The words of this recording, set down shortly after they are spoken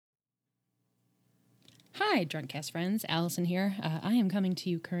Hi, Drunkcast friends. Allison here. I am coming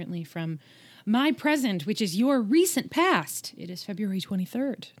to you currently from my present, which is your recent past. It is February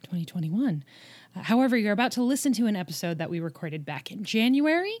 23rd, 2021. However, you're about to listen to an episode that we recorded back in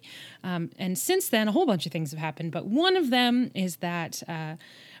January. And since then, a whole bunch of things have happened. But one of them is that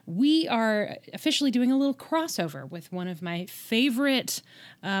we are officially doing a little crossover with one of my favorite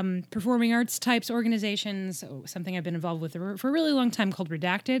performing arts types organizations, something I've been involved with for a really long time called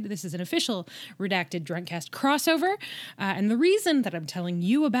Redacted. This is an official Redacted Drunkcast crossover. And the reason that I'm telling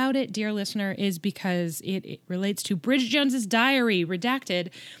you about it, dear listener, is because it relates to Bridget Jones's Diary. Redacted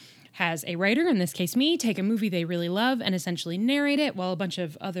has a writer, in this case me, take a movie they really love and essentially narrate it while a bunch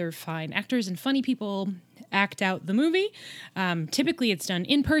of other fine actors and funny people act out the movie. Typically it's done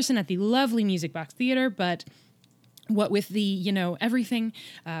in person at the lovely Music Box Theater, but what with the, everything,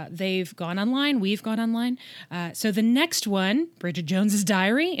 they've gone online, we've gone online. So the next one, Bridget Jones's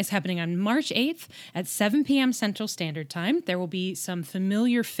Diary, is happening on March 8th at 7 p.m. Central Standard Time. There will be some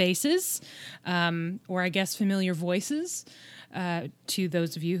familiar faces, or I guess familiar voices, to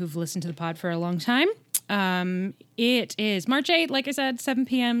those of you who've listened to the pod for a long time. It is March 8th, like I said, 7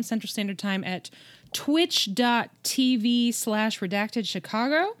 p.m. Central Standard Time at twitch.tv/Redacted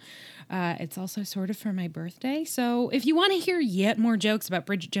Chicago. It's also sort of for my birthday. So if you want to hear yet more jokes about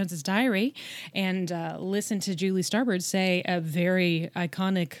Bridget Jones's Diary and listen to Julie Starbird say a very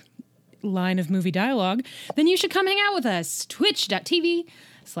iconic line of movie dialogue, then you should come hang out with us.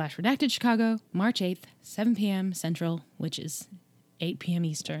 Twitch.tv/Redacted Chicago, March 8th, 7 p.m. Central, which is 8 p.m.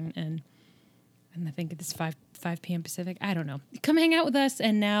 Eastern, and I think it's 5 p.m. Pacific. I don't know. Come hang out with us,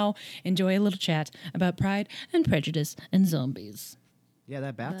 and now enjoy a little chat about Pride and Prejudice and zombies. Yeah,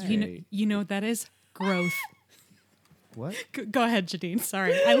 that bath You know what that is? Growth. What? Go ahead, Janine.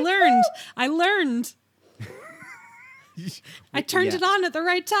 Sorry. I learned. I turned it on at the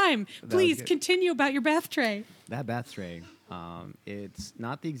right time. Please continue about your bath tray. That bath tray, it's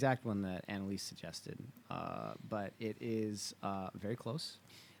not the exact one that Annalise suggested, but it is very close.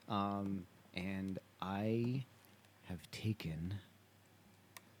 And I have taken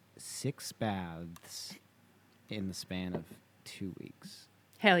 6 baths in the span of 2 weeks.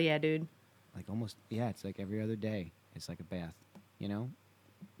 Hell yeah, dude. Like it's like every other day. It's like a bath, And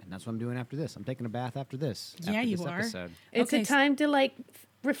that's what I'm doing after this. I'm taking a bath after this. Yeah, after you this are. Episode. It's a time to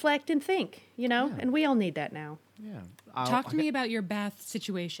reflect and think, and we all need that now. Yeah. Talk to me about your bath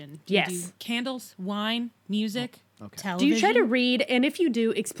situation. Do Yes. you do candles, wine, music, okay. Do television? you try to read? And if you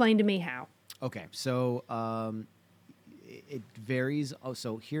do, explain to me how. Okay, so it varies. Oh,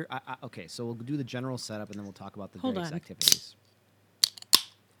 so here, okay, so we'll do the general setup, and then we'll talk about the various activities.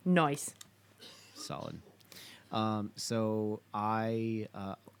 Nice. Solid. So I,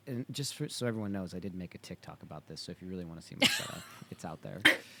 and just so everyone knows, I did make a TikTok about this. So if you really want to see my setup, it's out there.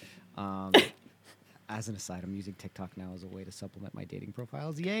 As an aside, I'm using TikTok now as a way to supplement my dating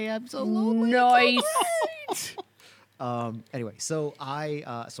profiles. Yay, absolutely. Nice. Anyway, so I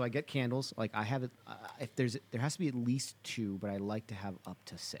get candles. Like I have it. If there has to be at least 2, but I like to have up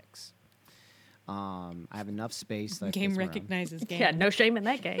to 6. I have enough space. That Game recognizes game. Yeah, no shame in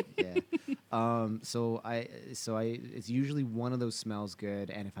that game. Yeah. So it's usually one of those smells good,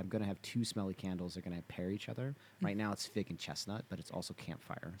 and if I'm gonna have 2 smelly candles, they're gonna pair each other. Right now it's fig and chestnut, but it's also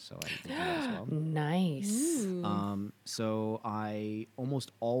campfire, so I do that as well. Nice. So I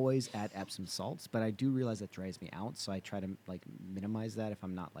almost always add Epsom salts, but I do realize that dries me out, so I try to minimize that if I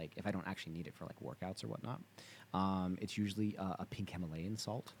don't actually need it for workouts or whatnot. It's usually a pink Himalayan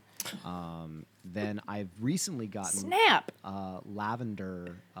salt. Then I've recently gotten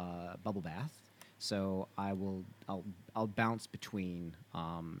lavender bubble bath. So I'll bounce between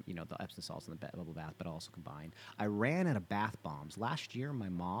the Epsom salts and the bubble bath, but I'll also combine. I ran out of bath bombs last year. My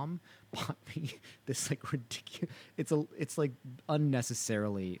mom bought me this ridiculous. It's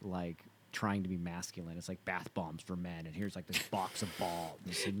unnecessarily trying to be masculine. It's like bath bombs for men, and here's this box of balls.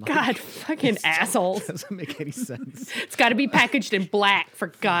 And God, fucking assholes. Doesn't make any sense. It's got to be packaged in black, for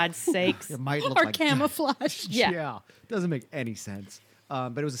God's sakes. It might look Or like camouflage. Yeah. Doesn't make any sense.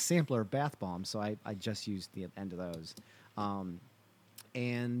 But it was a sampler of bath bombs, so I just used the end of those.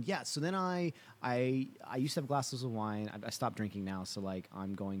 And yeah, so then I used to have glasses of wine. I stopped drinking now, so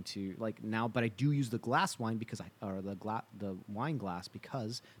I'm going to now, but I do use the glass wine the wine glass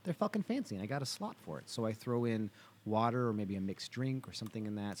because they're fucking fancy, and I got a slot for it. So I throw in water or maybe a mixed drink or something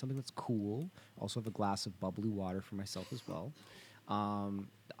in that, something that's cool. Also have a glass of bubbly water for myself as well. And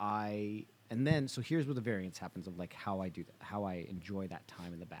then so here's where the variance happens of how I do that, how I enjoy that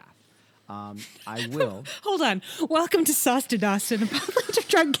time in the bath. I will. Hold on. Welcome to Sauce to Dawson, a Public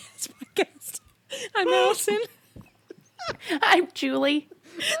Drunkcast podcast. I'm Allison. I'm Julie.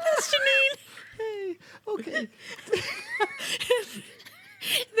 That's Janine. Hey, Okay.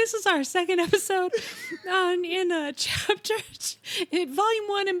 This is our second episode in chapter, in Volume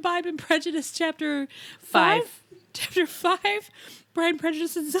 1, Imbibe and Prejudice, Chapter 5. Chapter 5, Pride,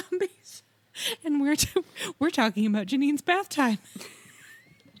 Prejudice, and Zombies. And we're talking about Janine's bath time.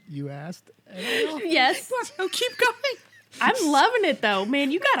 You asked. Yes. Oh, keep going. I'm loving it though,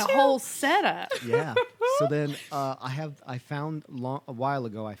 man. You got a whole setup. Yeah. So then I found a while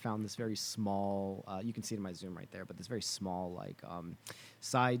ago. I found this very small. You can see it in my Zoom right there, but this very small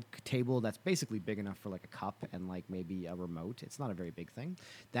side table that's basically big enough for like a cup and like maybe a remote. It's not a very big thing.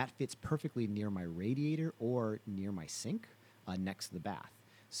 That fits perfectly near my radiator or near my sink next to the bath.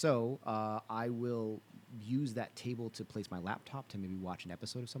 So I will use that table to place my laptop to maybe watch an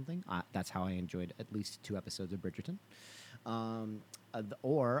episode of something. That's how I enjoyed at least 2 episodes of Bridgerton.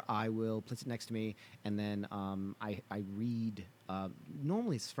 Or I will place it next to me, and then I read.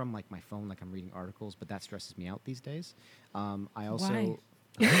 Normally it's from like my phone, like I'm reading articles, but that stresses me out these days. I also.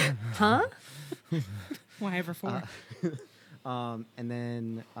 Why? Huh? Why ever for? And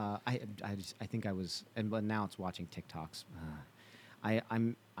then I think I was, but now it's watching TikToks. I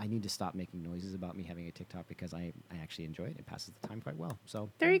need to stop making noises about me having a TikTok because I actually enjoy it. It passes the time quite well.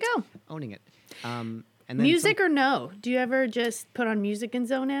 So There you go. owning it. And then Music or no? Do you ever just put on music and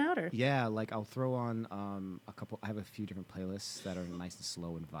zone out, or? Yeah, like I'll throw on a couple. I have a few different playlists that are nice and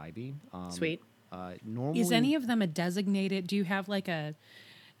slow and vibey. Sweet. Normally, Is any of them a designated? Do you have like a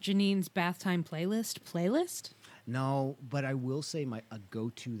Janine's bath time playlist? No, but I will say a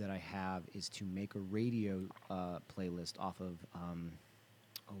go-to that I have is to make a radio playlist off of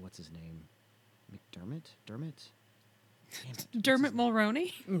what's his name? Dermot. Damn it. Dermot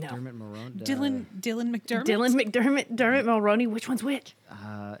Mulroney? No. Dermot Mulroney. Dylan McDermott? Dylan McDermott, Dermot Mulroney. Which one's which?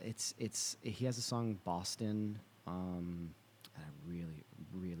 He has a song Boston that I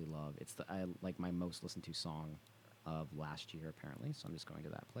really love. It's like my most listened to song of last year apparently. So I'm just going to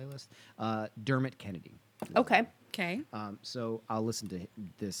that playlist. Dermot Kennedy. Okay. Okay. So I'll listen to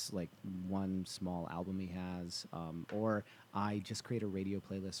this like one small album he has, or I just create a radio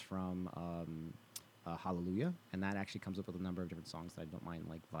playlist from Hallelujah, and that actually comes up with a number of different songs that I don't mind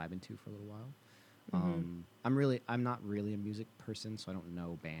like vibing to for a little while. I'm not really a music person, so I don't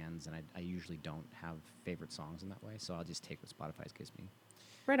know bands, and I usually don't have favorite songs in that way. So I'll just take what Spotify gives me.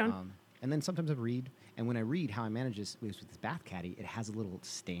 Right on. And then sometimes I read, and when I read, how I manage this is with this bath caddy. It has a little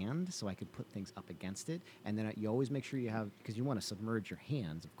stand, so I can put things up against it. And then you always make sure you have, because you want to submerge your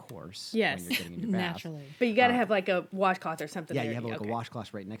hands, of course, Yes. when you're getting in your bath. Naturally. But you got to have like a washcloth or something. Yeah, there. you have like Okay. a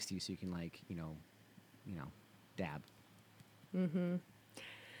washcloth right next to you, so you can like, dab.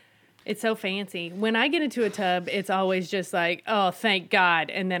 It's so fancy. When I get into a tub, it's always just like, oh, thank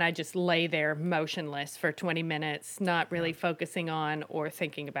God. And then I just lay there motionless for 20 minutes, not really focusing on or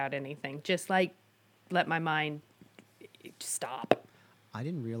thinking about anything. Just like let my mind stop. I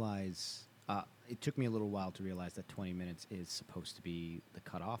didn't realize, it took me a little while to realize that 20 minutes is supposed to be the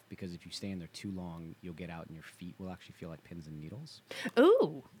cutoff, because if you stay in there too long, you'll get out and your feet will actually feel like pins and needles.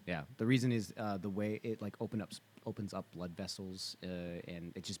 Ooh. Yeah, the reason is the way it like opens up blood vessels,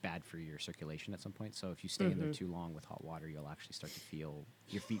 and it's just bad for your circulation at some point. So if you stay in there too long with hot water, you'll actually start to feel,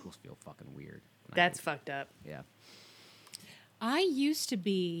 your feet will feel fucking weird. And That's fucked up. yeah. I used to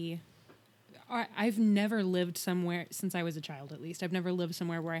be. I've never lived somewhere since I was a child. At least I've never lived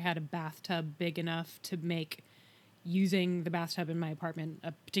somewhere where I had a bathtub big enough to make using the bathtub in my apartment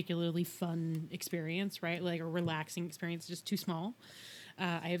a particularly fun experience, right? Like a relaxing experience, just too small.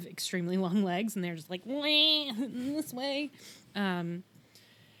 I have extremely long legs, and they're just like this way.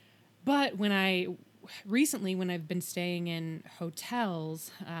 But when I've been staying in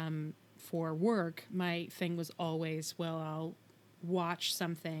hotels for work, my thing was always, well, I'll watch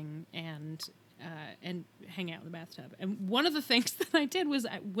something and hang out in the bathtub. And one of the things that I did was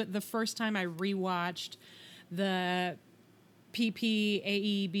the first time I rewatched the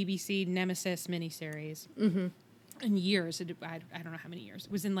PPAE BBC Nemesis miniseries. Mm-hmm. In years, I don't know how many years.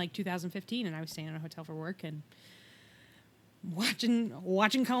 It was in like 2015, and I was staying in a hotel for work and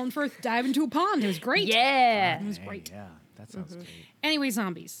watching Colin Firth dive into a pond. It was great. Yeah. It was great. Yeah, that sounds great. Anyway,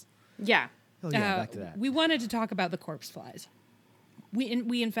 zombies. Yeah. Oh yeah, back to that. We wanted to talk about the corpse flies.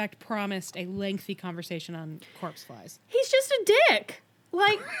 We in fact promised a lengthy conversation on corpse flies. He's just a dick.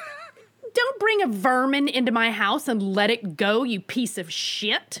 Like, don't bring a vermin into my house and let it go, you piece of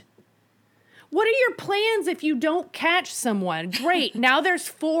shit. What are your plans if you don't catch someone? Great. Now there's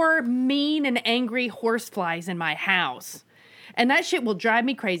 4 mean and angry horseflies in my house. And that shit will drive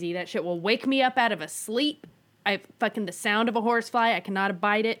me crazy. That shit will wake me up out of a sleep. The sound of a horsefly, I cannot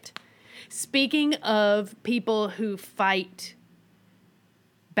abide it. Speaking of people who fight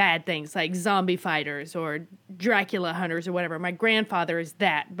bad things like zombie fighters or Dracula hunters or whatever. My grandfather is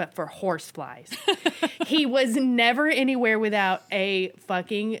that, but for horseflies. He was never anywhere without a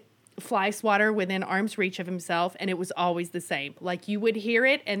fucking fly swatter within arm's reach of himself, and it was always the same. Like, you would hear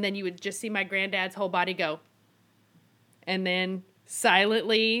it, and then you would just see my granddad's whole body go. And then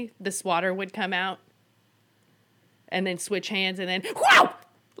silently, the swatter would come out, and then switch hands, and then, whoa!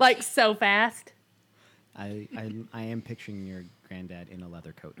 Like, so fast. I am picturing your granddad in a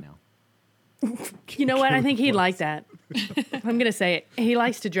leather coat now. You know what? I think he'd like that. I'm going to say it. He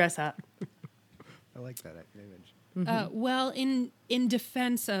likes to dress up. I like that image. Well, in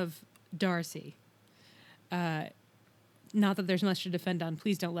defense of Darcy, not that there's much to defend on.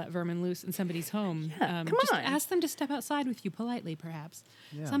 Please don't let vermin loose in somebody's home. Yeah, come just on. ask them to step outside with you politely, perhaps.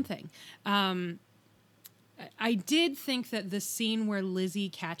 Yeah. Something. I did think that the scene where Lizzie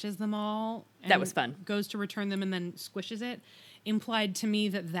catches them all and That was fun. goes to return them and then squishes it implied to me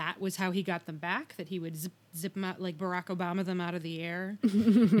that that was how he got them back, that he would zip them out like Barack Obama them out of the air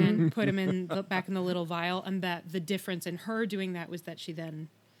and put them back in the little vial, and that the difference in her doing that was that she then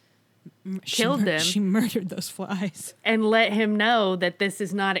Killed them. She murdered those flies. And let him know that this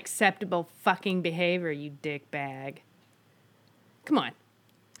is not acceptable fucking behavior, you dick bag. Come on.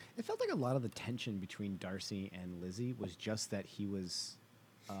 It felt like a lot of the tension between Darcy and Lizzie was just that he was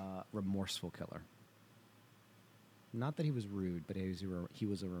a remorseful killer. Not that he was rude, but he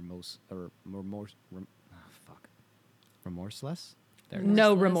was a remorseless. There it is.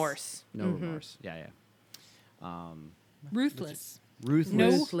 No remorse. No remorse. Yeah. Ruthless.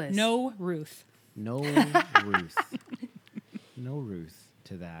 Ruthless. Ruthless. No Ruth. No Ruth. No Ruth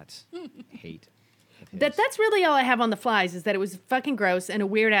to that hate. of his. That's really all I have on the flies, is that it was fucking gross and a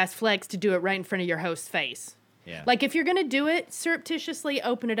weird ass flex to do it right in front of your host's face. Yeah. Like, if you're gonna do it, surreptitiously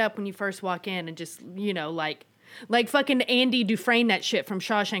open it up when you first walk in and just, like fucking Andy Dufresne, that shit from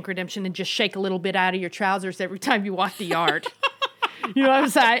Shawshank Redemption, and just shake a little bit out of your trousers every time you walk the yard. You know what I'm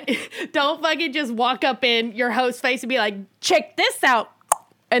saying? Don't fucking just walk up in your host's face and be like, check this out,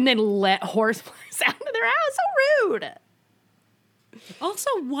 and then let horse flies out of their house. So rude. Also,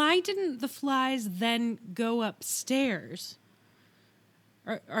 why didn't the flies then go upstairs?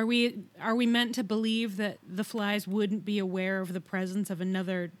 Are we meant to believe that the flies wouldn't be aware of the presence of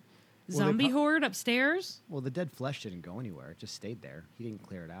another zombie horde upstairs? Well, the dead flesh didn't go anywhere. It just stayed there. He didn't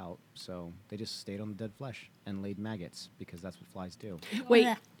clear it out. So they just stayed on the dead flesh and laid maggots, because that's what flies do. Wait,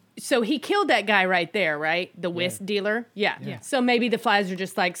 so he killed that guy right there, right? The whisk dealer? Yeah. Yeah. So maybe the flies are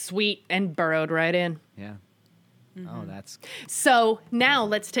just like sweet and burrowed right in. Yeah. Oh, that's... So now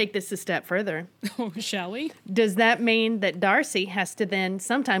let's take this a step further. Oh, shall we? Does that mean that Darcy has to then,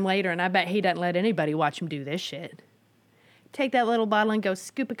 sometime later, and I bet he doesn't let anybody watch him do this shit, take that little bottle and go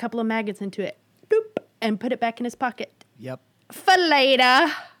scoop a couple of maggots into it, boop, and put it back in his pocket Yep. for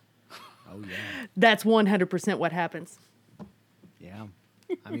later? Oh, yeah. That's 100% what happens. Yeah.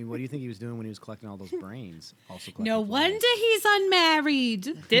 I mean, what do you think he was doing when he was collecting all those brains? Also collecting No flies. wonder he's unmarried.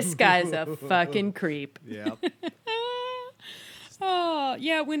 This guy's a fucking creep. Yep. Oh,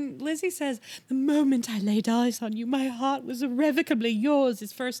 yeah, when Lizzie says, the moment I laid eyes on you, my heart was irrevocably yours,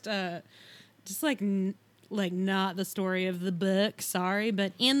 is first, just like not the story of the book, sorry,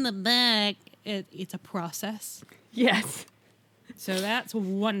 but in the book, it's a process. Yes. So that's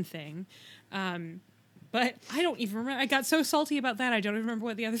one thing. But I don't even remember. I got so salty about that, I don't even remember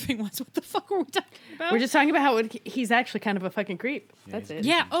what the other thing was. What the fuck were we talking about? We're just talking about how he's actually kind of a fucking creep. Yeah, That's he's it.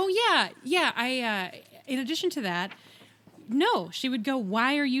 Yeah. Oh, yeah. Yeah. I. In addition to that, no, she would go,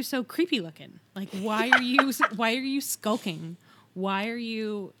 "Why are you so creepy looking? Like, why are you? Why are you skulking? Why are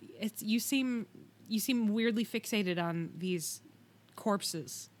you? You seem weirdly fixated on these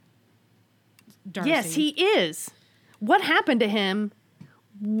corpses." Darcy. Yes, he is. What happened to him?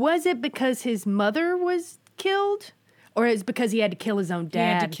 Was it because his mother was killed? Or is it because he had to kill his own He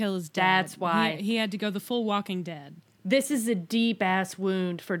dad? had to kill his dad. That's why. he had to go the full Walking Dead. This is a deep-ass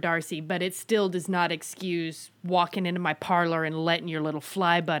wound for Darcy, but it still does not excuse walking into my parlor and letting your little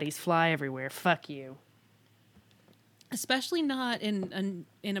fly buddies fly everywhere. Fuck you. Especially not in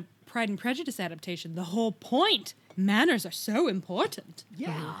a Pride and Prejudice adaptation. The whole point, manners are so important.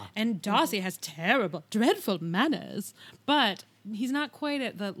 Yeah. And Darcy has terrible, dreadful manners, but he's not quite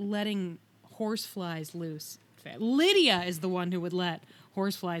at the letting horseflies loose. Lydia is the one who would let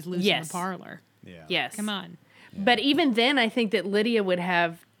horseflies loose in Yes. the parlor. Yeah. Yes. Come on. But even then, I think that Lydia would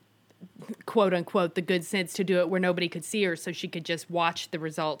have, quote unquote, the good sense to do it where nobody could see her, so she could just watch the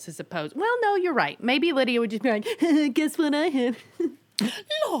results as opposed. Well, no, you're right. Maybe Lydia would just be like, guess what I had?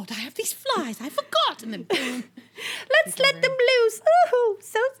 Lord, I have these flies. I forgot. And then boom. Let's let them loose. Ooh,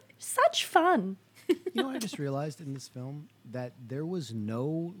 such fun. You know what I just realized in this film? That there was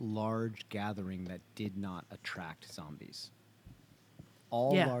no large gathering that did not attract zombies.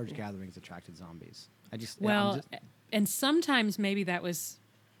 All Yeah. large gatherings attracted zombies. Well, and sometimes maybe that was,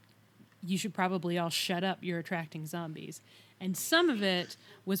 you should probably all shut up, you're attracting zombies. And some of it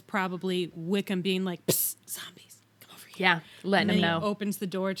was probably Wickham being like, psst, zombies, come over here. Yeah, letting And him then he know. opens the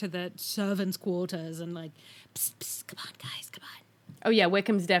door to the servants' quarters and like, psst, psst, come on, guys, come on. Oh yeah,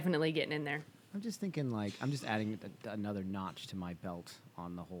 Wickham's definitely getting in there. I'm just thinking, like, I'm just adding another notch to my belt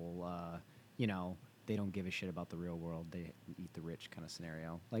on the whole, they don't give a shit about the real world. They eat the rich kind of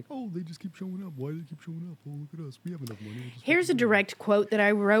scenario. Like, oh, they just keep showing up. Why do they keep showing up? Oh, look at us. We have enough money. We'll just Here's a keep doing it." direct quote that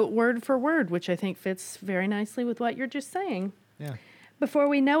I wrote word for word, which I think fits very nicely with what you're just saying. Yeah. Before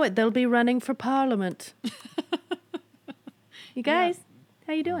we know it, they'll be running for parliament. You guys,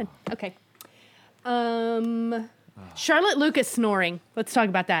 how you doing? Okay. Charlotte Lucas snoring. Let's talk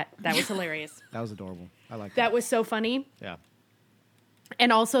about that. That was hilarious. That was adorable. I like That was so funny. Yeah.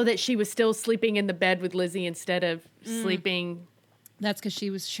 And also that she was still sleeping in the bed with Lizzie instead of sleeping. That's because she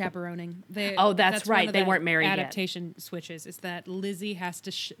was chaperoning. Oh, that's one right. of They the weren't married yet. adaptation switches is that Lizzie has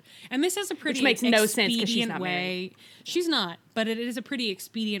to, and this is a pretty makes no sense 'cause she's expedient not way. married. She's not, but it is a pretty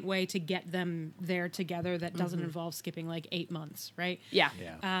expedient way to get them there together that doesn't involve skipping like 8 months, right? Yeah.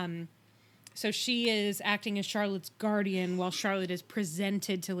 Yeah. So she is acting as Charlotte's guardian while Charlotte is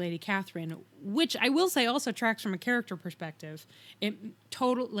presented to Lady Catherine, which I will say also tracks from a character perspective. It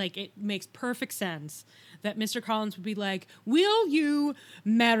makes perfect sense that Mr. Collins would be like, "Will you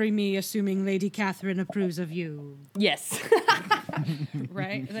marry me, assuming Lady Catherine approves of you?" Yes.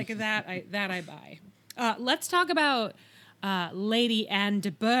 Right? Like that I buy. Let's talk about Lady Anne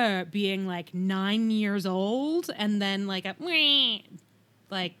de Bourgh being like 9 years old and then like a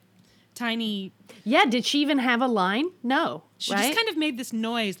like tiny. Yeah, did she even have a line? No. She right? just kind of made this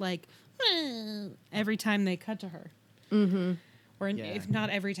noise like every time they cut to her. Mm-hmm. Or Yeah. if not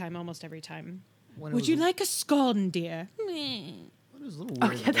every time, almost every time. When it Would was you a- like a scone, dear? It was a little Oh,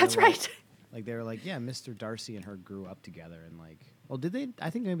 weird. yeah, that they that's were like- right. Like, they were like, yeah, Mr. Darcy and her grew up together, and like, well, did they? I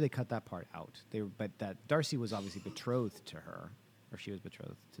think maybe they cut that part out. But that Darcy was obviously betrothed to her, or she was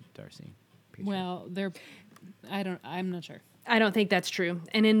betrothed to Darcy. Pretty sure. Well, I'm not sure. I don't think that's true.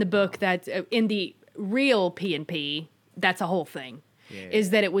 And in the book, that in the real P&P, that's a whole thing. Yeah, Is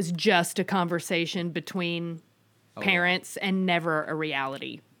yeah. that it was just a conversation between Oh, yeah. parents and never a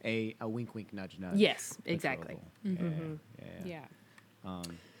reality. a wink, wink, nudge, nudge. Yes, exactly. betrothal. Yeah. Yeah.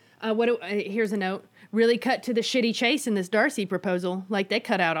 Here's a note. Really cut to the shitty chase in this Darcy proposal. Like, they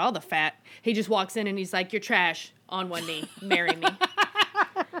cut out all the fat. He just walks in and he's like, "You're trash," on one knee. "Marry me."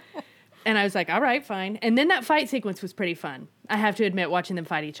 And I was like, all right, fine. And then that fight sequence was pretty fun. I have to admit, watching them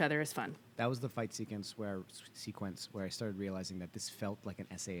fight each other is fun. That was the fight sequence where I started realizing that this felt like an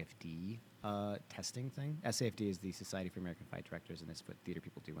SAFD testing thing. SAFD is the Society for American Fight Directors, and it's what theater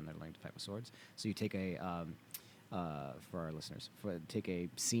people do when they're learning to fight with swords. So you take for our listeners, take a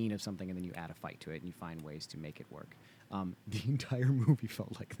scene of something and then you add a fight to it, and you find ways to make it work. The entire movie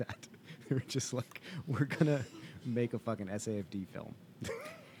felt like that. They were just like, we're gonna make a fucking SAFD film.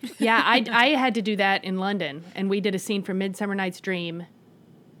 Yeah, I had to do that in London, and we did a scene from Midsummer Night's Dream.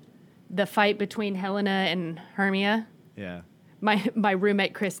 The fight between Helena and Hermia. Yeah, My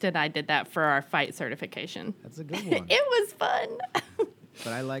roommate Krista and I did that for our fight certification. that's a good one. It was fun.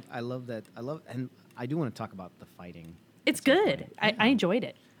 But and I do want to talk about the fighting. It's at some good. point. I enjoyed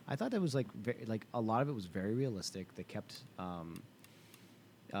it. I thought that was like a lot of it was very realistic. They kept.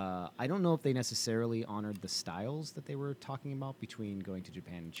 I don't know if they necessarily honored the styles that they were talking about between going to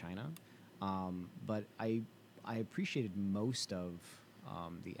Japan and China, but I appreciated most of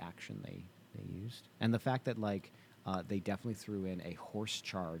the action they used, and the fact that like they definitely threw in a horse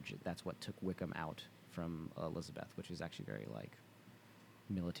charge. That's what took Wickham out from Elizabeth, which is actually very like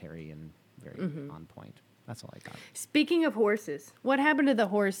military and very on point. That's all I got. Speaking of horses, what happened to the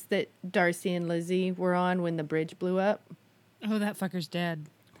horse that Darcy and Lizzie were on when the bridge blew up? Oh, that fucker's dead.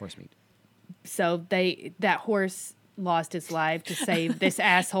 Horse meat. So that horse lost its life to save this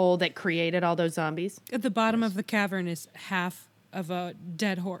asshole that created all those zombies. At the bottom of the cavern is half of a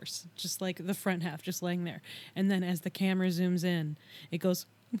dead horse, just like the front half, just laying there. And then as the camera zooms in, it goes,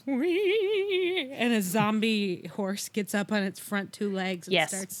 "Wee," and a zombie horse gets up on its front two legs and Yes.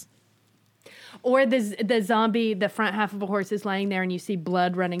 starts. Or the zombie, the front half of a horse is laying there and you see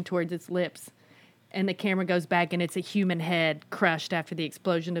blood running towards its lips. And the camera goes back and it's a human head crushed after the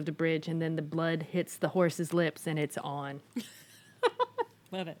explosion of the bridge. And then the blood hits the horse's lips and it's on.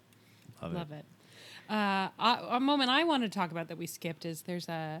 Love it. Love Love it. A moment I want to talk about that we skipped is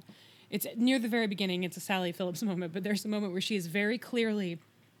it's near the very beginning. It's a Sally Phillips moment, but there's a moment where she is very clearly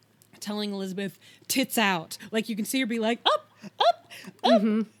telling Elizabeth, tits out. Like, you can see her be like, up, up, up.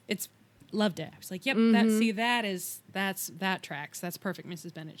 It's, loved it. I was like, yep, that tracks. That's perfect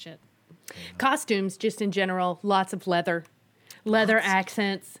Mrs. Bennet shit. Costumes, just in general, lots of leather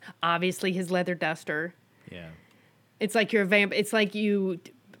accents. Obviously, his leather duster. Yeah. It's like you're a vamp. It's like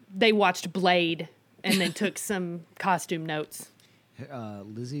they watched Blade and then took some costume notes.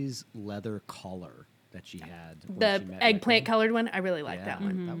 Lizzie's leather collar that she had. When The she met eggplant Rickon. colored one, I really like that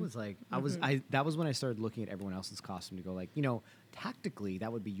one. That was like that was when I started looking at everyone else's costume to go like, tactically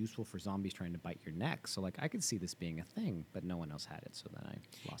that would be useful for zombies trying to bite your neck. So like I could see this being a thing, but no one else had it. So then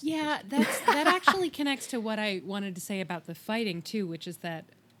I lost. Yeah, interest. that actually connects to what I wanted to say about the fighting too, which is that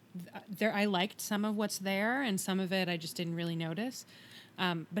I liked some of what's there, and some of it I just didn't really notice.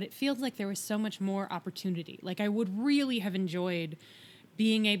 But it feels like there was so much more opportunity. Like I would really have enjoyed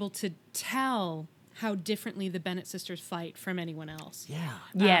being able to tell how differently the Bennett sisters fight from anyone else. Yeah.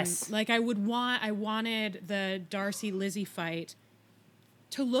 Yes. Like I wanted the Darcy Lizzie fight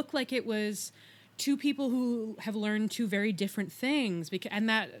to look like it was two people who have learned two very different things, and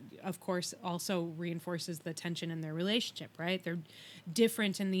that of course also reinforces the tension in their relationship, right? They're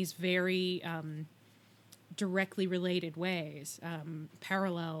different in these very directly related ways,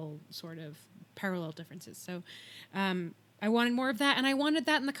 parallel differences. So I wanted more of that, and I wanted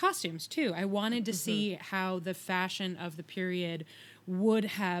that in the costumes too. I wanted to see how the fashion of the period would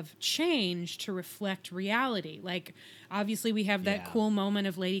have changed to reflect reality. Like, obviously, we have that cool moment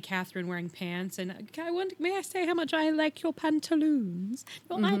of Lady Catherine wearing pants, and may I say how much I like your pantaloons?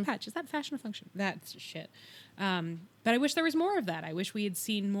 Your eye patch, is that fashion or function? That's shit. But I wish there was more of that. I wish we had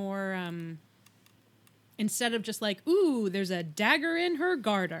seen more, instead of just like, ooh, there's a dagger in her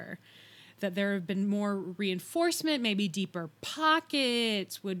garter. That there have been more reinforcement, maybe deeper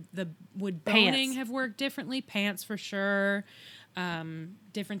pockets. Would boning have worked differently? Pants for sure.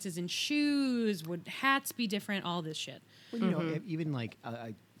 Differences in shoes. Would hats be different? All this shit. Well, even like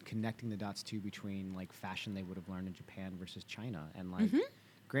connecting the dots too between like fashion they would have learned in Japan versus China, and like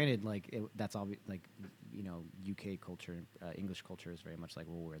granted, like that's all like UK culture, English culture is very much like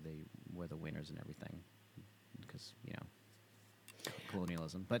we're the winners and everything because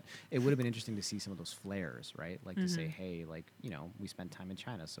colonialism, but it would have been interesting to see some of those flares, right? Like to say, hey, like, we spent time in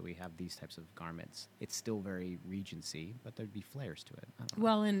China, so we have these types of garments. It's still very Regency, but there'd be flares to it. I don't know.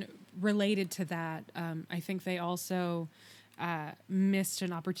 Well, and related to that, I think they also missed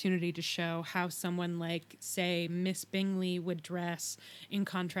an opportunity to show how someone like, say, Miss Bingley would dress in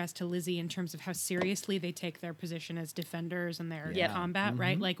contrast to Lizzie in terms of how seriously they take their position as defenders and their combat,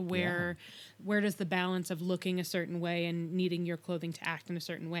 right? Like where does the balance of looking a certain way and needing your clothing to act in a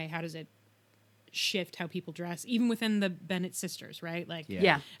certain way, how does it shift how people dress, even within the Bennett sisters, right? Like,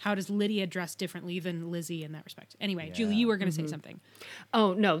 how does Lydia dress differently than Lizzie in that respect? Anyway, Julie, you were going to say something.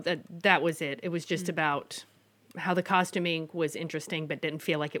 Oh, no, that was it. It was just about how the costuming was interesting, but didn't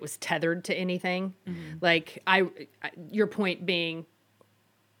feel like it was tethered to anything. Like your point being,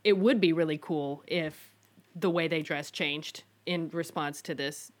 it would be really cool if the way they dress changed in response to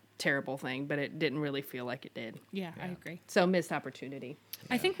this terrible thing, but it didn't really feel like it did. Yeah, I agree. So missed opportunity.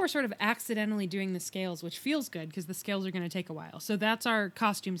 I think we're sort of accidentally doing the scales, which feels good because the scales are going to take a while. So that's our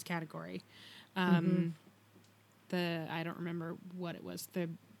costumes category. I don't remember what it was. The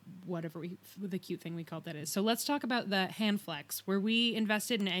cute thing we called that is. So let's talk about the hand flex. Were we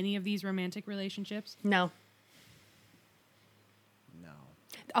invested in any of these romantic relationships? No. No.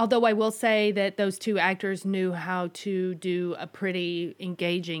 Although I will say that those two actors knew how to do a pretty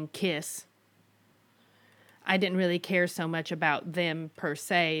engaging kiss. I didn't really care so much about them per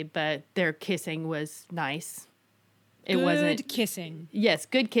se, but their kissing was nice. It wasn't kissing. Yes,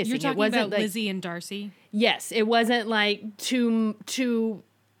 good kissing. You're talking it wasn't about like, Lizzie and Darcy? Yes, it wasn't like too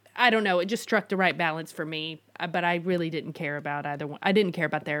I don't know, it just struck the right balance for me, but I really didn't care about either one. I didn't care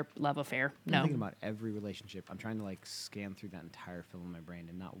about their love affair. No. I'm thinking about every relationship. I'm trying to like scan through that entire film in my brain,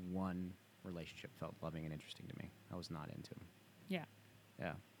 and not one relationship felt loving and interesting to me. I was not into them. Yeah.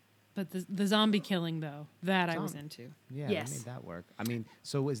 Yeah. But the zombie killing, though, that I was into. Yeah, Yes. they made that work. I mean,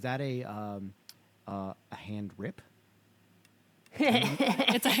 so is that a hand rip?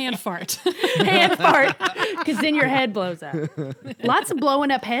 It's a hand fart. Hand fart, because then your head blows up. Lots of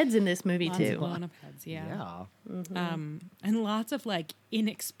blowing up heads in this movie, Lots too. of blown up heads, yeah. Yeah. And lots of, like,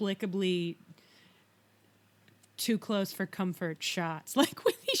 inexplicably too close for comfort shots. Like,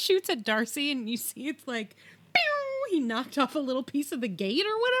 when he shoots at Darcy and you see it's like, pew, he knocked off a little piece of the gate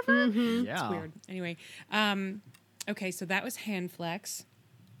or whatever. Yeah. It's weird. Anyway, okay, so that was hand flex.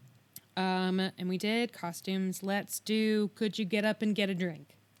 And we did costumes. Let's do Could You Get Up and Get a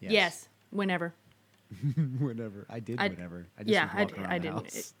Drink? Yes, whenever. Whatever. I did I- whatever. I just yeah, was I walking d- around I the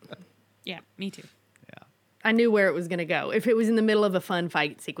didn't- house. Yeah, me too. Yeah. I knew where it was going to go. If it was in the middle of a fun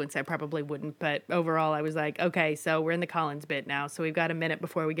fight sequence, I probably wouldn't. But overall, I was like, okay, so we're in the Collins bit now. So we've got a minute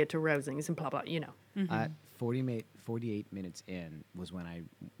before we get to Rosings and blah, blah, you know. At 48 minutes in was when I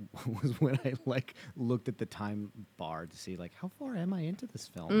like looked at the time bar to see like how far am I into this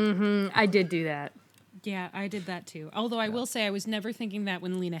film. I did do that. Yeah, I did that too. Although I will say I was never thinking that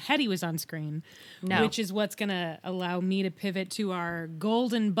when Lena Headey was on screen, No. which is what's going to allow me to pivot to our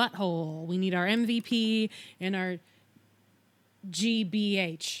golden butthole. We need our MVP and our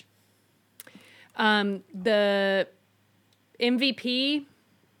GBH. The MVP,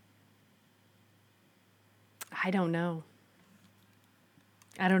 I don't know.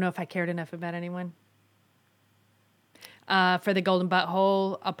 I don't know if I cared enough about anyone. For the Golden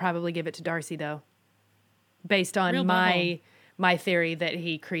Butthole, I'll probably give it to Darcy though, based on Real my theory that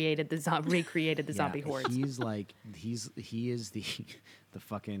he created recreated the zombie Yeah, hordes. He's like he is the the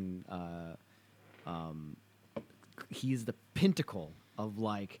fucking he is the pinnacle of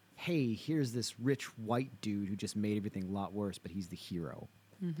like, hey, here's this rich white dude who just made everything a lot worse, but he's the hero.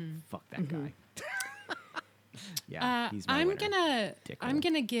 Fuck that guy. Yeah, he's my winner. Tickle. I'm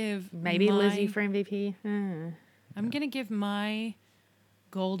gonna give Maybe my, Lizzie for MVP. I'm gonna give my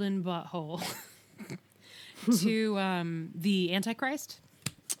golden butthole to the Antichrist.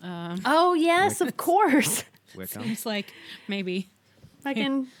 Oh yes, of course. Wickham. It's like maybe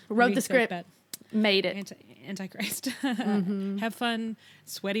Fucking wrote maybe the safe script, bet. made it. Antichrist. Have fun,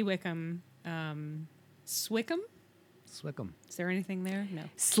 sweaty Wickham. Swickham? Swickham. Is there anything there? No.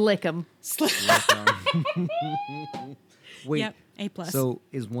 Slick 'em. Wickham. Wait. Yep, A+. So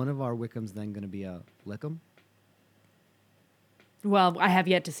is one of our Wickhams then going to be a Lickham? Well, I have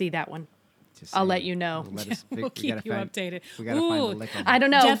yet to see that one. Just I'll saying. let you know. We'll let us We'll keep you updated. We gotta find Ooh, the Lickham. I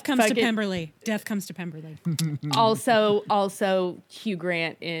don't know. Death comes to fucking- Pemberley. Death comes to Pemberley. Also Hugh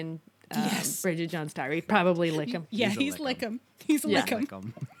Grant in Yes. Bridget Jones' Diary. Probably lick him. Yeah, He's a he's Lickham. Lickham. He's a Yeah. Lickham.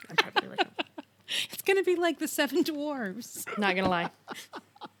 Lickham. I'd probably lick him. It's going to be like the Seven Dwarves. Not gonna lie.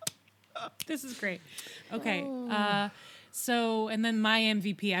 This is great. Okay. So, and then my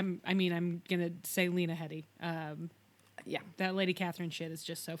MVP, I'm going to say Lena Headey. Yeah. That Lady Catherine shit is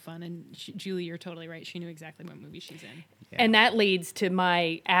just so fun. And Julie, you're totally right. She knew exactly what movie she's in. Yeah. And that leads to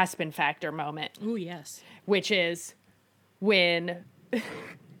my Aspen Factor moment, Oh, yes. which is when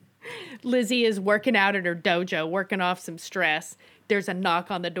Lizzie is working out at her dojo, working off some stress. There's a knock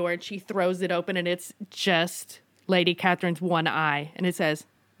on the door and she throws it open and it's just Lady Catherine's one eye. And it says,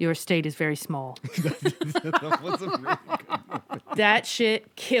 "Your estate is very small." That was a really good- That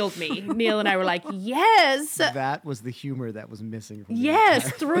shit killed me. Neil and I were like, yes. that was the humor that was missing from the Yes,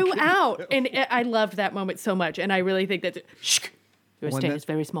 entire- throughout. And I loved that moment so much. And I really think that your When estate that- is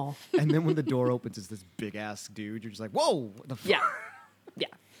very small. And then when the door opens, it's this big ass dude. You're just like, whoa! What the Yeah. Yeah.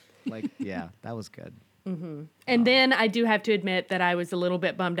 Like, yeah, that was good. And then I do have to admit that I was a little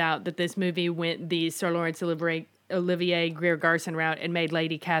bit bummed out that this movie went the Sir Lawrence Olivier Greer Garson route and made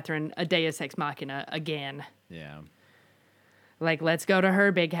Lady Catherine a Deus Ex Machina again. Yeah. Like, let's go to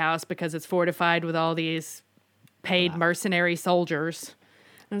her big house because it's fortified with all these paid mercenary soldiers.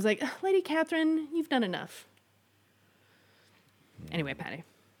 And I was like, Lady Catherine, you've done enough. Anyway, Patty.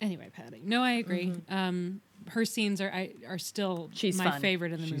 Anyway, Patty. No, I agree. Her scenes are still She's my fun.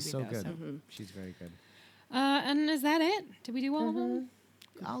 favorite in the She's so movie. good. Though, She's very good. and is that it? Did we do all of them?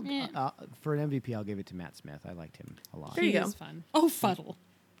 For an MVP, I'll give it to Matt Smith. I liked him a lot. There you He go. is fun. Oh, Fuddle.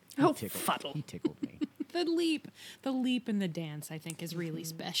 Oh, He fuddle. tickled me. The leap and the dance, I think, is really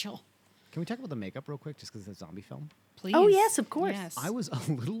special. Can we talk about the makeup real quick, just because it's a zombie film? Please. Oh, yes, of course. Yes. I was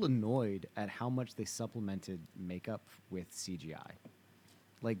a little annoyed at how much they supplemented makeup with CGI.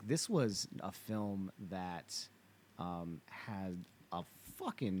 Like, this was a film that had a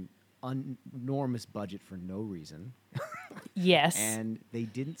fucking enormous budget for no reason. Yes. And they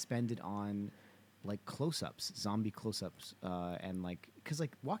didn't spend it on like close-ups, zombie close-ups, and like, because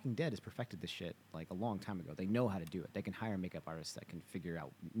like Walking Dead has perfected this shit like a long time ago. They know how to do it. They can hire makeup artists that can figure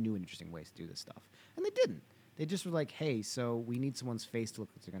out new and interesting ways to do this stuff, and they didn't. They just were like, hey, so we need someone's face to look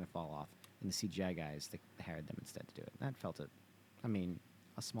like they're gonna fall off, and the CGI guys, they hired them instead to do it. And that felt it. I mean,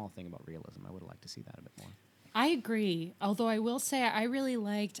 a small thing about realism. I would have liked to see that a bit more. I agree. Although I will say I really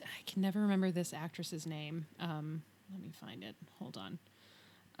liked. I can never remember this actress's name. Let me find it. Hold on.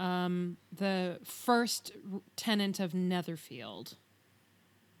 The first tenant of Netherfield.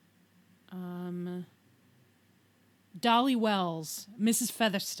 Dolly Wells, Mrs.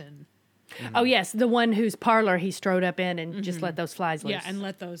 Featherston. Oh, yes. The one whose parlor he strode up in and just let those flies loose. Yeah, and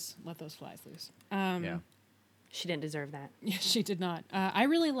let those flies loose. Yeah. She didn't deserve that. Yeah, she did not. I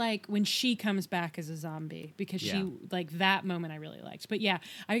really like when she comes back as a zombie because Yeah. she, like, that moment I really liked. But yeah,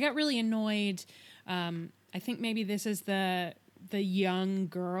 I got really annoyed. I think maybe this is the young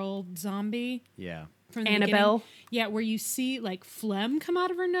girl zombie Yeah. from the Annabelle? beginning. Yeah, where you see like phlegm come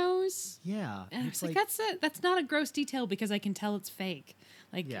out of her nose. Yeah. And I It's was like, that's not a gross detail because I can tell it's fake.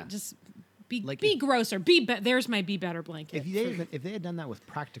 Like, Yeah. just be Like be if- grosser. There's my be better blanket. if they had done that with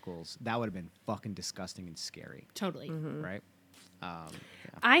practicals, that would have been fucking disgusting and scary, Totally. right? Yeah.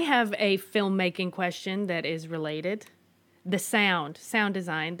 I have a filmmaking question that is related. The sound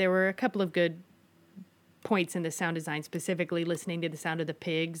design. There were a couple of good points in the sound design, specifically listening to the sound of the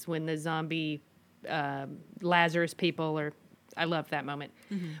pigs when the zombie Lazarus people are. I love that moment.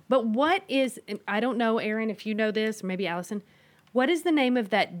 But what is, and I don't know, Aaron, if you know this, or maybe Allison, what is the name of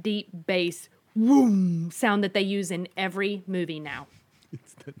that deep bass whoom sound that they use in every movie now?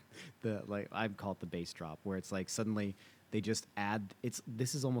 It's the like I'd call it the bass drop, where it's like suddenly they just add.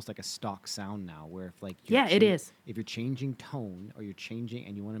 This is almost like a stock sound now, where if like Yeah, it is. If you're changing tone or you're changing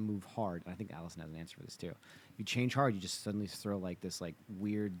and you want to move hard, and I think Allison has an answer for this too. If you change hard, you just suddenly throw like this like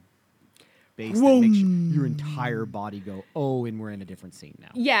weird bass that makes your entire body go, oh, and we're in a different scene now.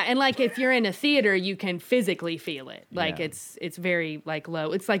 Yeah, and like if you're in a theater, you can physically feel it. Like Yeah. it's very like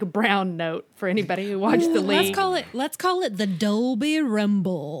low. It's like a brown note for anybody who watched the lead. Let's call it the Dolby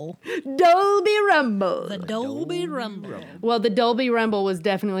Rumble. Dolby Rumble. The Dolby Rumble. Well, the Dolby Rumble was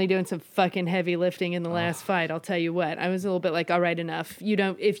definitely doing some fucking heavy lifting in the last fight. I'll tell you what. I was a little bit like, all right, enough.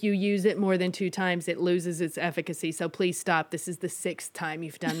 If you use it more than 2 times, it loses its efficacy. So please stop. This is the 6th time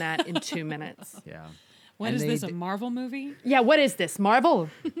you've done that in 2 minutes. Yeah. What And is they this, a di- Marvel movie? Yeah, what is this? Marvel?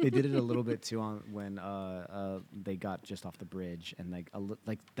 They did it a little bit too on when they got just off the bridge, and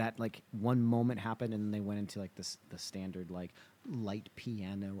like that like one moment happened, and then they went into like the standard like light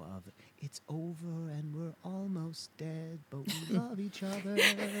piano of "It's over and we're almost dead, but we love each other."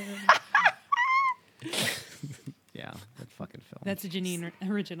 Yeah, that fucking film. That's a Janine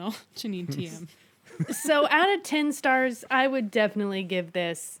original. Janine TM. So out of 10 stars, I would definitely give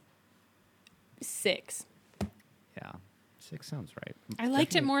this 6. yeah, 6 sounds right. I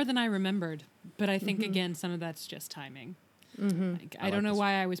liked it Definitely- more than I remembered, but I think again some of that's just timing. Like, I I don't like know this.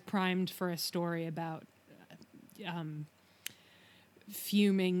 why I was primed for a story about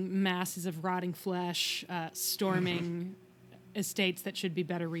fuming masses of rotting flesh storming estates that should be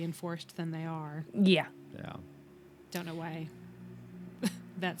better reinforced than they are. Yeah. Yeah. Don't know why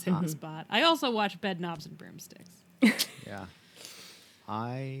that's hit the spot. I also watch Bed Knobs and Broomsticks. Yeah.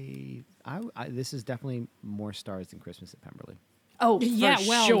 I this is definitely more stars than Christmas at Pemberley. Oh, for Yeah,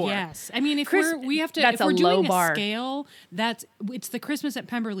 well, sure. yes. I mean, if Chris- we have to, that's if we're a doing low bar. a scale, it's the Christmas at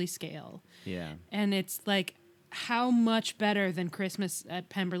Pemberley scale, Yeah. and it's like how much better than Christmas at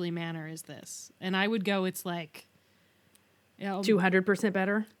Pemberley Manor is this? And I would go, it's like, 200%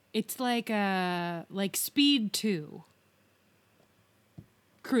 better. it's like Speed 2,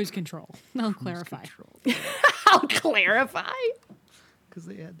 Cruise Control. I'll clarify. I'll clarify. Because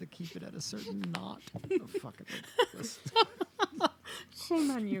they had to keep it at a certain knot. Oh, fucking ridiculous.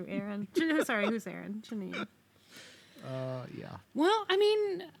 Shame on you, Aaron. Sorry, who's Aaron? Janine. Yeah. Well, I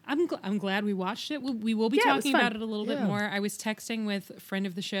mean, I'm glad we watched it. We will be Yeah, it was talking fun. about it a little bit Yeah. more. I was texting with a friend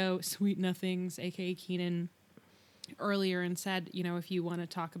of the show, Sweet Nothings, aka Keenan, earlier and said, if you want to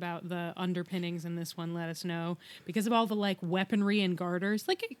talk about the underpinnings in this one, let us know, because of all the like weaponry and garters.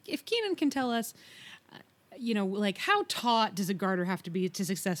 Like if Keenan can tell us, like how taut does a garter have to be to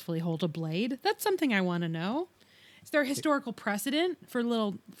successfully hold a blade? That's something I want to know. Is there a historical precedent for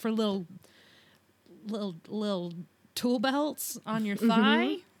little tool belts on your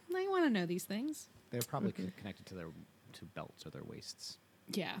thigh? I want to know these things. They're probably connected to belts or their waists.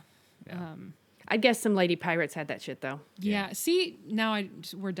 Yeah. Yeah. I guess some lady pirates had that shit, though. Yeah. See, now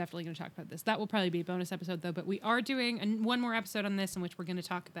we're definitely going to talk about this. That will probably be a bonus episode, though. But we are doing one more episode on this in which we're going to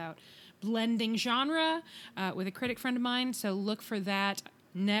talk about blending genre with a critic friend of mine. So look for that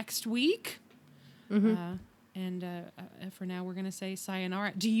next week. And for now, we're going to say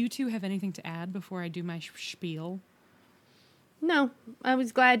sayonara. Do you two have anything to add before I do my spiel? No, I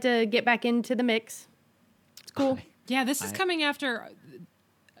was glad to get back into the mix. It's cool. Yeah, this is coming after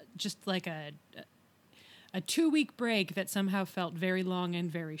just like a 2-week break that somehow felt very long and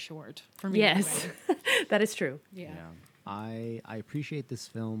very short for me. Yes, anyway. that is true. Yeah. I appreciate this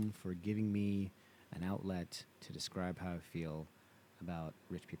film for giving me an outlet to describe how I feel about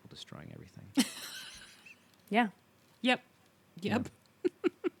rich people destroying everything. Yeah. Yep. I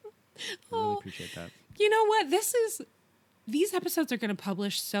really appreciate that. You know what? These episodes are going to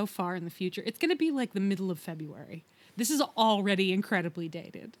publish so far in the future. It's going to be like the middle of February. This is already incredibly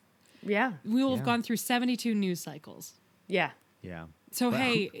dated. Yeah. We will have Yeah. gone through 72 news cycles. Yeah. Yeah. So, Well,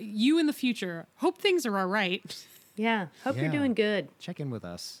 hey, you in the future, hope things are all right. Yeah. Hope you're Yeah. doing good. check in with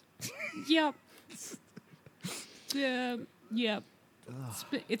us. Yep. Yep.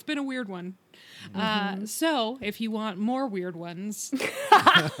 It's been a weird one. So, if you want more weird ones,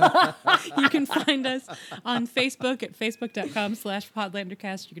 you can find us on Facebook at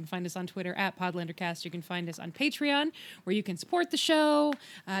facebook.com/PodlanderCast. You can find us on Twitter at PodlanderCast. You can find us on Patreon, where you can support the show,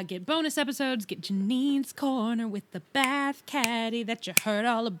 get bonus episodes, get Janine's Corner with the bath caddy that you heard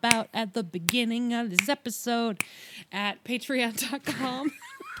all about at the beginning of this episode at patreon.com.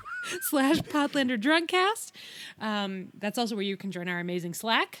 /Podlander Drunkcast. That's also where you can join our amazing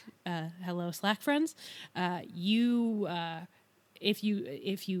Slack. Hello, Slack friends. If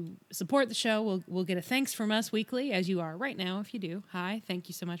you support the show, we'll get a thanks from us weekly, as you are right now. If you do, hi, thank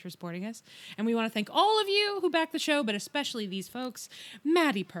you so much for supporting us. And we want to thank all of you who back the show, but especially these folks: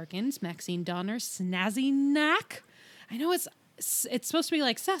 Maddie Perkins, Maxine Donner, Snazzy Knack. I know it's supposed to be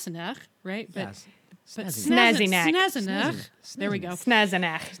like Sassenach, right? Yes. But Snazzy Knack. Snazzenach. There we go.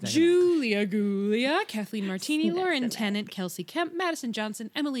 Snazenach. Julia Gulia, Kathleen Martini, Lauren Snazzenach. Tennant, Kelsey Kemp, Madison Johnson,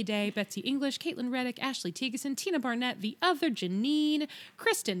 Emily Day, Betsy English, Caitlin Reddick, Ashley Teaguson, Tina Barnett, The Other Janine,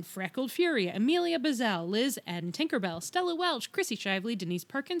 Kristen Freckled Furia, Amelia Bazell, Liz and Tinkerbell, Stella Welch, Chrissy Shively, Denise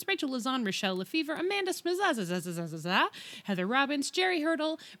Perkins, Rachel Lazan, Rochelle Lefevre, Amanda Smizazazazazaza, Heather Robbins, Jerry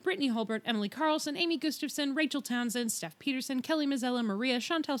Hurdle, Brittany Holbert, Emily Carlson, Amy Gustafson, Rachel Townsend, Steph Peterson, Kelly Mazzella, Maria,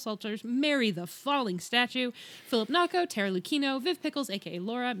 Chantel Salters, Mary the Falling Statue, Philip Nacco, Tara Lucchino, Viv Pickles, aka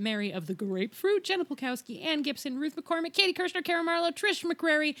Laura, Mary of the Grapefruit, Jenna Polkowski, Ann Gibson, Ruth McCormick, Katie Kirshner, Kara Marlowe, Trish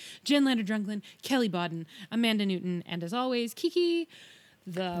McCrary, Jen Lander Drunklin, Kelly Bodden, Amanda Newton, and as always, Kiki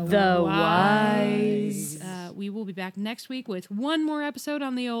the Wise. We will be back next week with one more episode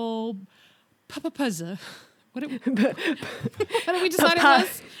on the old Papa Puzza. What did we decide it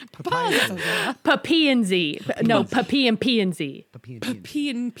was? Puzza. Papi and Z. No, Papi and P and Z. P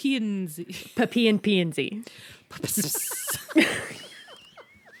and Z. Papi and P and Z.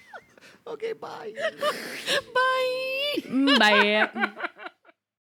 Okay, bye. Bye. Bye.